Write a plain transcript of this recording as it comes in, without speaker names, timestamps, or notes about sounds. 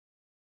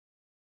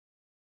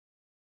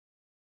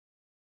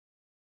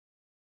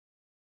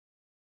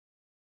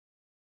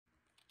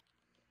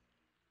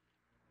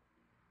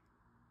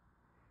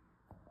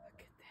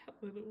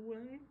little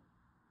one.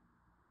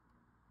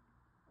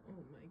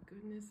 Oh my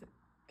goodness.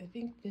 I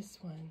think this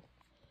one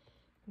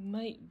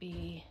might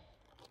be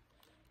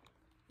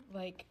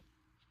like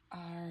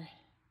our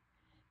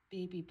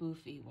baby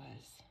Boofy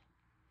was.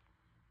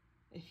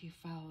 If you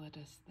followed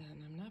us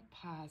then, I'm not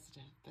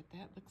positive, but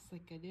that looks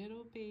like a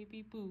little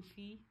baby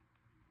Boofy.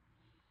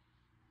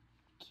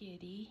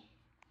 Kitty.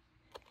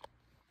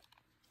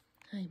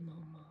 Hi,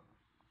 Momo.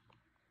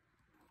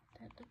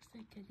 That looks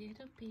like a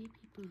little baby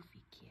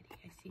Boofy kitty.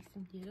 I see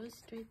some little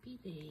stripy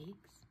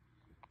legs.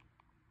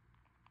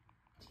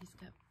 She's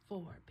got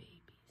 4 babies.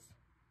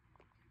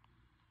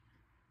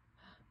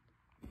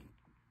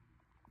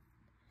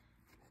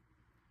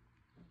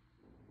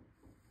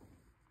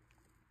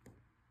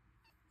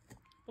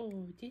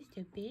 Oh, just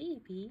a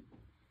baby.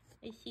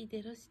 I see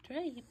little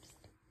stripes.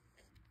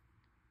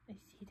 I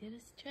see little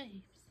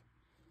stripes.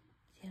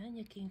 See, I'm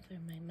looking for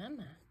my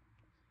mama.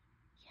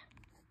 Yeah,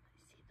 I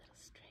see little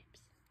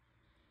stripes.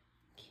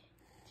 Okay,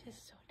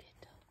 just so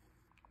little.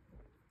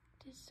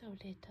 Just so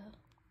little.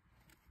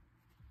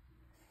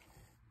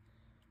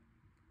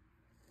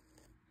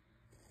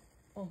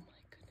 Oh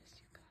my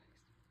goodness, you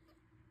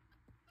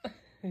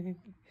guys.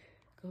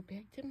 Go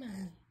back to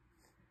mommy.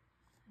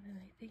 And then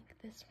I think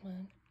this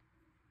one.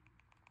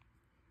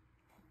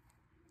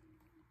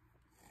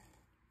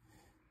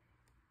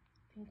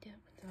 I think that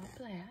one's all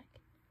black.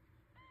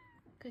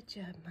 Good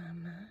job,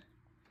 Mama.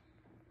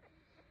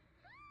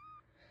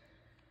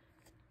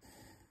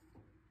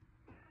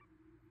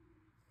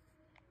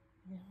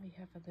 And then we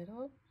have a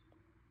little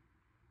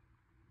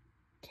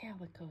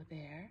calico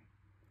there.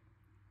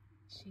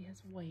 She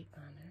has white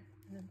on her.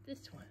 And then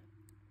this one.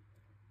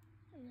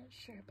 I'm not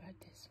sure about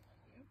this one.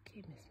 You're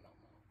okay, Miss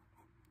Momo.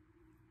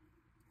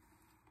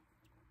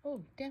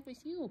 Oh, that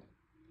was you.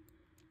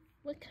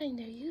 What kind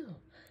are you?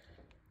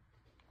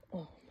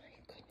 Oh my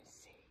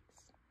goodness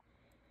sakes.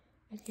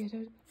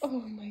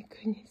 Oh my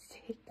goodness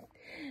sakes.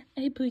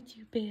 I put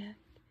you back.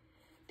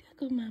 There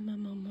go Mama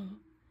Momo.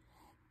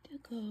 There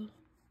go.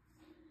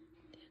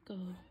 There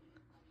go.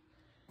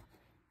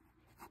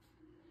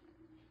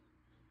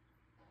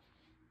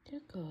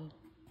 There go.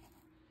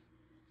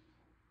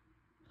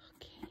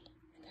 Okay.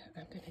 And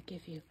I'm going to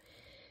give you,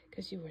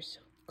 because you were so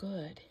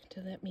good,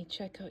 to let me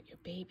check out your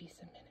babies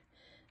a minute.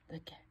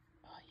 Look at,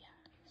 oh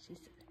yeah.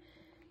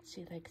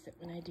 She likes it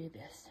when I do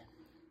this.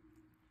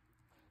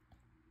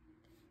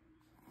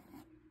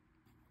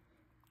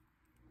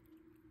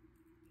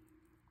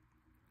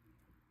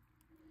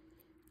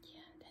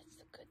 Yeah, that's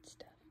the good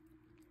stuff.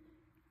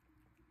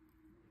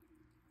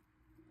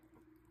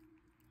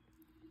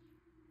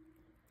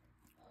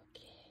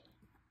 Okay.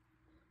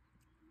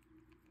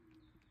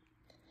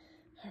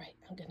 All right,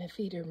 I'm gonna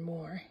feed her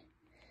more.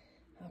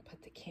 I'll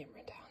put the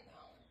camera down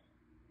though.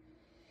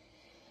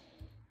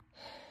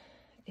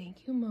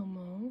 Thank you,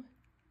 Momo.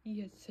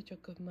 You're such a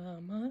good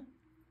mama.